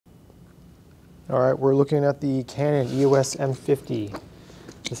All right, we're looking at the Canon EOS M50.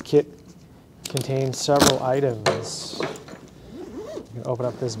 This kit contains several items. You can open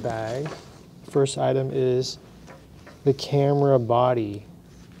up this bag. First item is the camera body.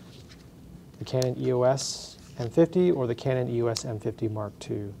 The Canon EOS M50 or the Canon EOS M50 Mark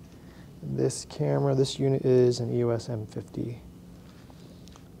II. This unit is an EOS M50.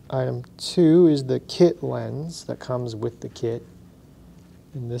 Item 2 is the kit lens that comes with the kit.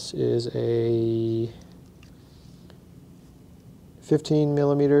 And this is a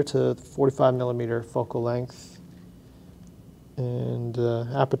 15mm to 45mm focal length. And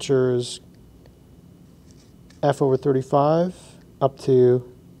aperture is f/35 up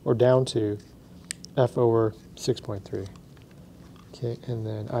to or down to f/6.3. Okay, and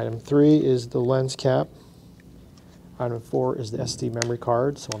then item 3 is the lens cap. Item 4 is the SD memory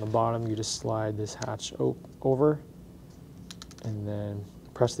card. So on the bottom, you just slide this hatch over, and then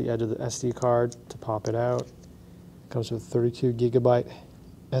press the edge of the SD card to pop it out. Comes with a 32GB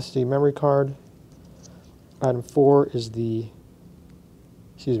SD memory card. Item 5 is the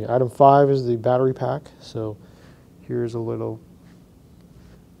battery pack. So here's a little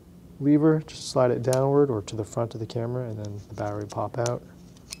lever, just slide it downward or to the front of the camera, and then the battery pop out.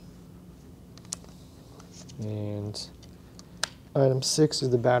 And item 6 is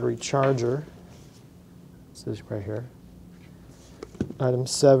the battery charger. It's this right here. Item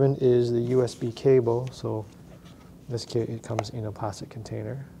 7 is the USB cable. So in this case, it comes in a plastic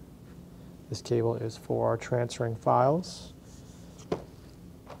container. This cable is for transferring files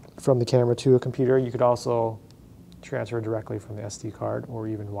from the camera to a computer. You could also transfer directly from the SD card or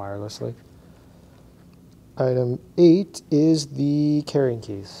even wirelessly. Item 8 is the carrying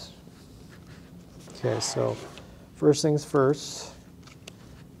case. Okay, so first things first,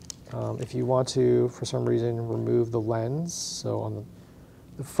 if you want to, for some reason, remove the lens, so on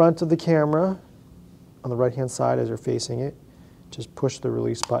the front of the camera, on the right-hand side as you're facing it, just push the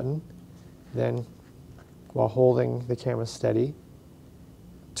release button. Then, while holding the camera steady,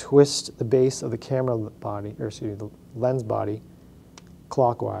 twist the base of the camera body, or excuse me, the lens body,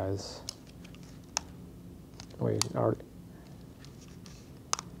 clockwise.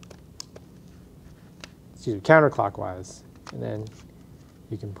 Counterclockwise, and then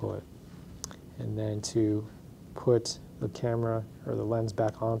you can pull it. And then to put the camera or the lens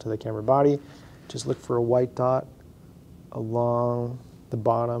back onto the camera body, just look for a white dot along the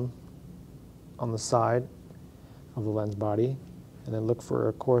bottom on the side of the lens body, and then look for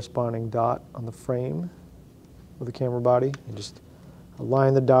a corresponding dot on the frame of the camera body, and just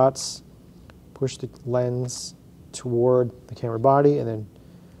align the dots, push the lens toward the camera body, and then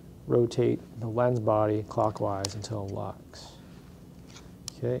rotate the lens body clockwise until it locks.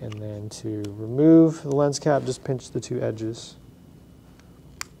 Okay, and then to remove the lens cap, just pinch the two edges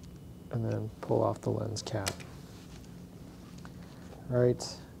and then pull off the lens cap. All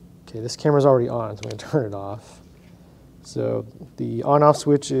right, okay, this camera's already on, so I'm going to turn it off. So the on-off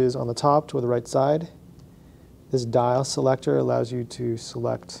switch is on the top toward the right side. This dial selector allows you to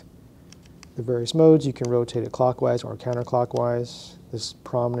select the various modes. You can rotate it clockwise or counterclockwise. This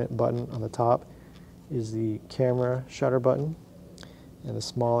prominent button on the top is the camera shutter button, and the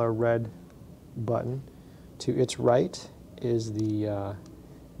smaller red button to its right is the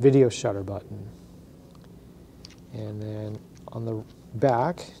video shutter button. And then on the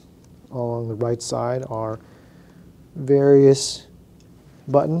back, along the right side, are various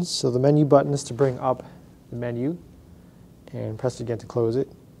buttons. So the menu button is to bring up the menu, and press it again to close it.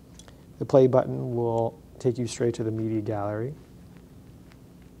 The play button will take you straight to the media gallery.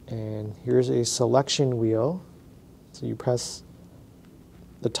 And here's a selection wheel. So you press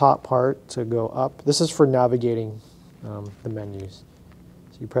the top part to go up. This is for navigating the menus.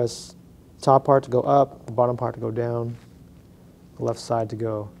 So you press the top part to go up, the bottom part to go down, the left side to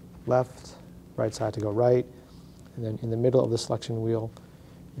go left, right side to go right. And then in the middle of the selection wheel,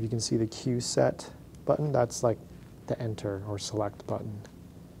 if you can see the Q set button, that's like the enter or select button.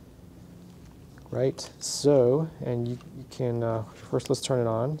 Right, so, and you can, first let's turn it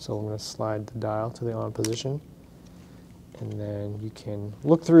on. So I'm going to slide the dial to the on position. And then you can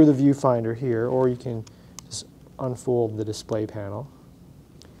look through the viewfinder here, or you can just unfold the display panel.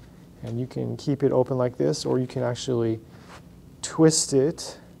 And you can keep it open like this, or you can actually twist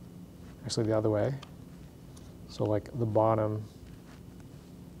it, actually the other way. So like the bottom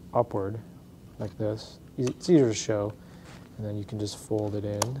upward, like this. It's easier to show. And then you can just fold it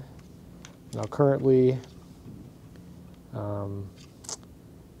in. Now currently, the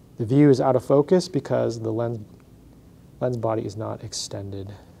view is out of focus because the lens body is not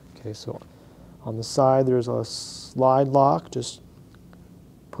extended. Okay, so on the side there's a slide lock. Just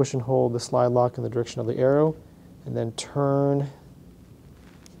push and hold the slide lock in the direction of the arrow, and then turn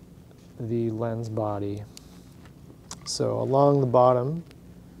the lens body. So along the bottom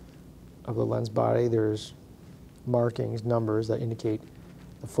of the lens body, there's markings, numbers that indicate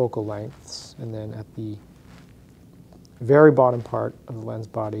the focal lengths, and then at the very bottom part of the lens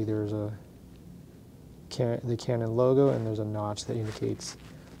body, there's the Canon logo, and there's a notch that indicates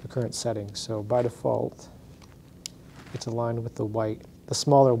the current setting. So by default, it's aligned with the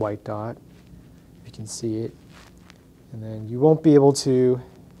smaller white dot, if you can see it. And then you won't be able to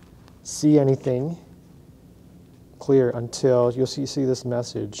see anything clear until you'll see this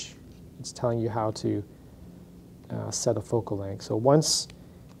message. It's telling you how to set a focal length. So once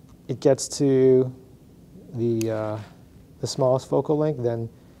it gets to the smallest focal length, then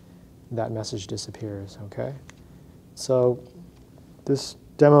that message disappears, okay? So this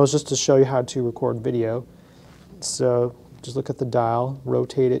demo is just to show you how to record video. So just look at the dial,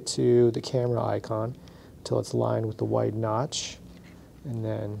 rotate it to the camera icon until it's aligned with the white notch, and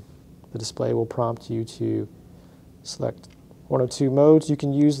then the display will prompt you to select one of two modes. You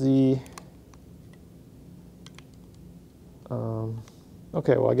can use the,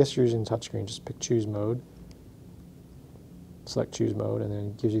 okay, well I guess you're using touchscreen, just pick choose mode. Select choose mode, and then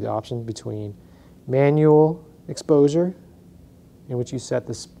it gives you the option between manual exposure, in which you set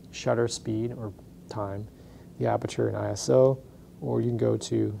the shutter speed or time, the aperture and ISO, or you can go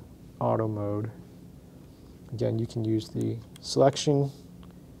to auto mode. Again, you can use the selection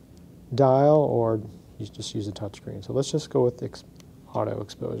dial, or you just use the touchscreen. So let's just go with auto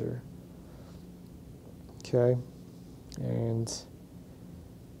exposure. Okay, and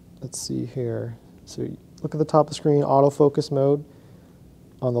let's see here. So look at the top of the screen, autofocus mode.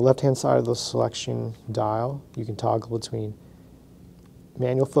 On the left-hand side of the selection dial, you can toggle between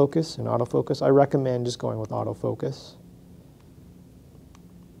manual focus and autofocus. I recommend just going with autofocus.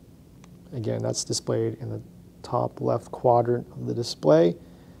 Again, that's displayed in the top left quadrant of the display.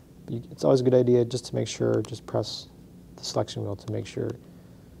 It's always a good idea just to make sure, just press the selection wheel to make sure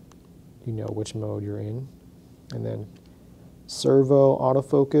you know which mode you're in. And then servo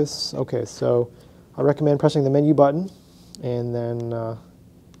autofocus. Okay, so I recommend pressing the menu button, and then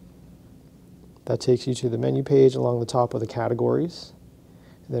that takes you to the menu page along the top of the categories.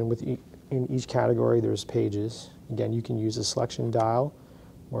 And then in each category there's pages. Again, you can use the selection dial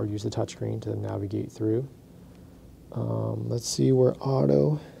or use the touchscreen to navigate through. Let's see where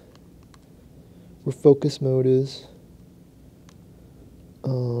focus mode is.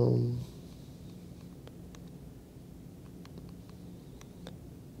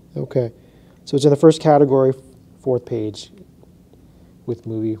 Okay, so it's in the first category, fourth page, with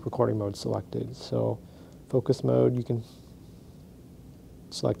movie recording mode selected. So focus mode, you can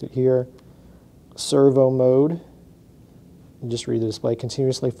select it here. Servo mode, you just read the display,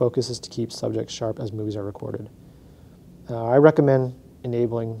 continuously focuses to keep subjects sharp as movies are recorded. I recommend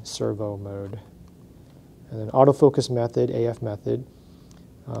enabling servo mode. And then autofocus method, AF method.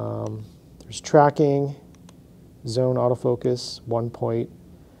 There's tracking, zone autofocus, 1 point.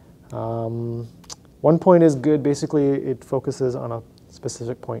 1 point is good. Basically, it focuses on a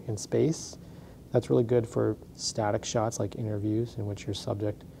specific point in space. That's really good for static shots like interviews in which your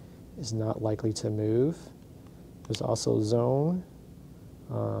subject is not likely to move. There's also zone.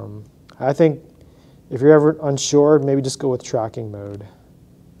 I think if you're ever unsure, maybe just go with tracking mode.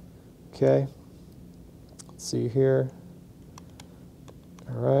 Okay, let's see here.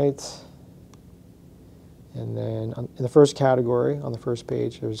 All right. And then in the first category, on the first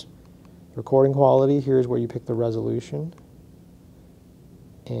page, there's recording quality. Here's where you pick the resolution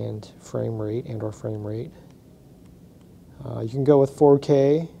and frame rate or frame rate. You can go with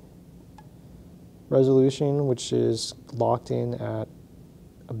 4K resolution, which is locked in at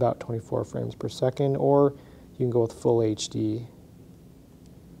about 24 frames per second, or you can go with full HD.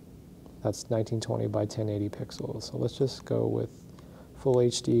 That's 1920 by 1080 pixels. So let's just go with full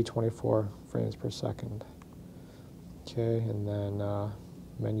HD, 24 frames per second. Okay, and then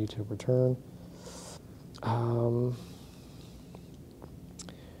menu to return.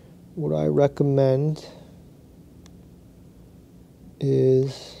 What I recommend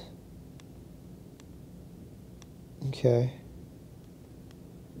is, okay,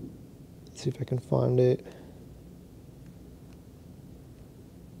 let's see if I can find it.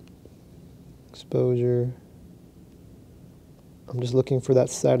 Exposure. I'm just looking for that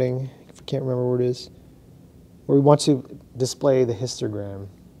setting, if I can't remember where it is. Where we want to display the histogram.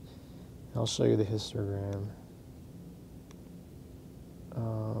 I'll show you the histogram.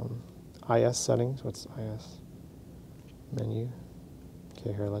 IS settings, what's IS? Menu.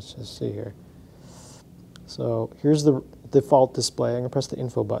 Okay, here, let's just see here. So here's the default display. I'm going to press the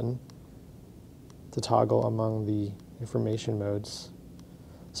info button to toggle among the information modes.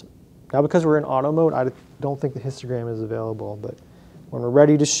 So now because we're in auto mode, I don't think the histogram is available, but when we're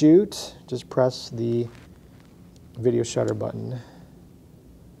ready to shoot, just press the video shutter button.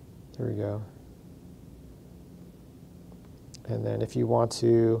 There we go. And then if you want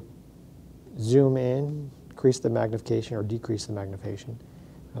to zoom in, increase the magnification or decrease the magnification,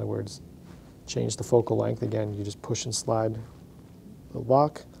 in other words, change the focal length, again, you just push and slide the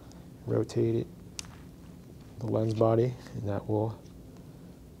lock, rotate it, the lens body, and that will,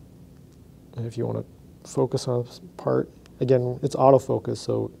 and if you want to focus on a part, again, it's autofocus,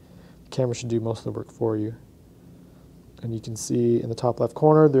 so the camera should do most of the work for you. And you can see in the top left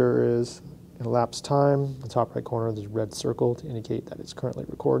corner there is elapsed time. In the top right corner there's a red circle to indicate that it's currently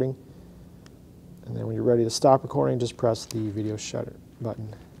recording. And then when you're ready to stop recording, just press the video shutter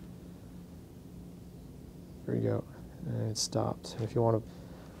button. There you go, and it stopped. And if you want to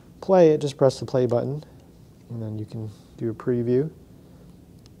play it, just press the play button, and then you can do a preview.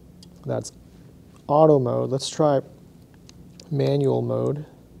 That's auto mode. Let's try manual mode.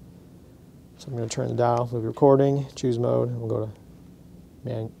 So I'm going to turn the dial, move recording, choose mode, and we'll go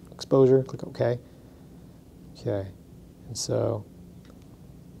to exposure, click OK. Okay, and so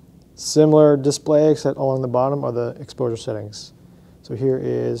similar display, except along the bottom are the exposure settings. So here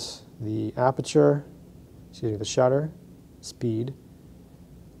is the aperture, excuse me, the shutter, speed.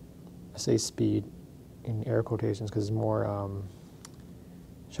 I say speed in air quotations because it's more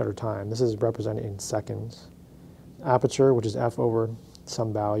shutter time. This is represented in seconds. Aperture, which is f over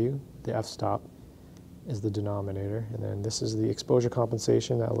some value, the f-stop is the denominator. And then this is the exposure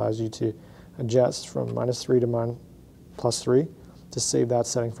compensation that allows you to adjust from -3 to +3 to save that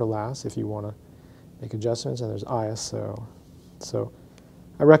setting for last if you want to make adjustments. And there's ISO. So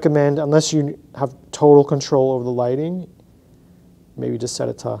I recommend, unless you have total control over the lighting, maybe just set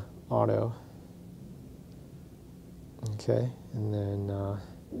it to auto. Okay, and then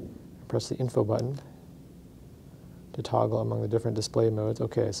press the info button to toggle among the different display modes.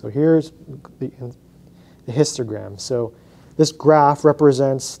 Okay, so here's the histogram. So this graph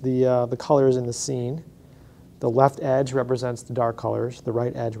represents the colors in the scene. The left edge represents the dark colors. The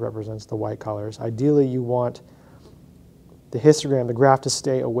right edge represents the white colors. Ideally, you want the histogram, the graph, to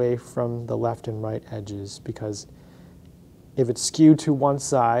stay away from the left and right edges, because if it's skewed to one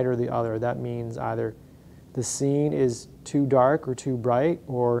side or the other, that means either the scene is too dark or too bright,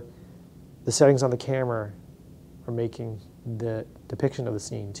 or the settings on the camera are making the depiction of the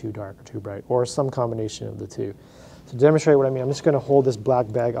scene too dark or too bright, or some combination of the two. To demonstrate what I mean, I'm just going to hold this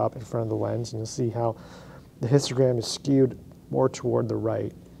black bag up in front of the lens, and you'll see how the histogram is skewed more toward the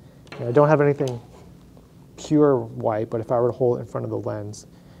right. And I don't have anything pure white, but if I were to hold it in front of the lens,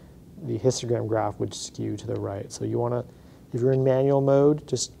 the histogram graph would skew to the right. So you want to, if you're in manual mode,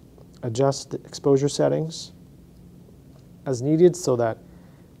 just adjust the exposure settings as needed so that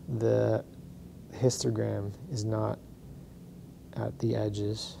the histogram is not at the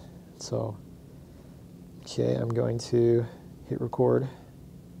edges. So, okay, I'm going to hit record,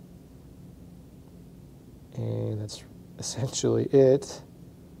 and that's essentially it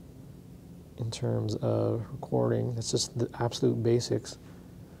in terms of recording. That's just the absolute basics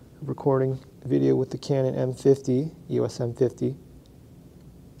of recording video with the Canon M50, EOS M50.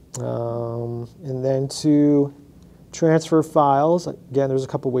 And then to transfer files, again, there's a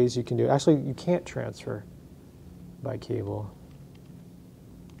couple ways you can do it. Actually, you can't transfer by cable.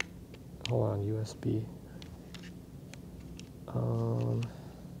 Hold on, USB.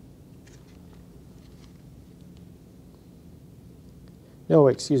 No,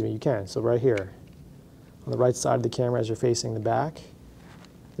 wait, excuse me, you can. So right here, on the right side of the camera as you're facing the back,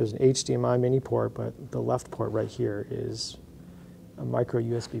 there's an HDMI mini port, but the left port right here is a micro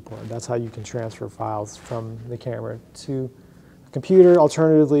USB port. That's how you can transfer files from the camera to a computer.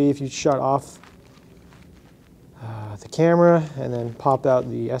 Alternatively, if you shut off the camera and then pop out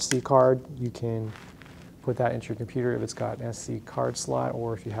the SD card, you can put that into your computer if it's got an SD card slot,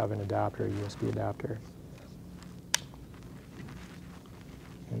 or if you have an adapter, a USB adapter.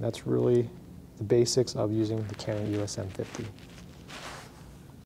 And that's really the basics of using the Canon EOS M50.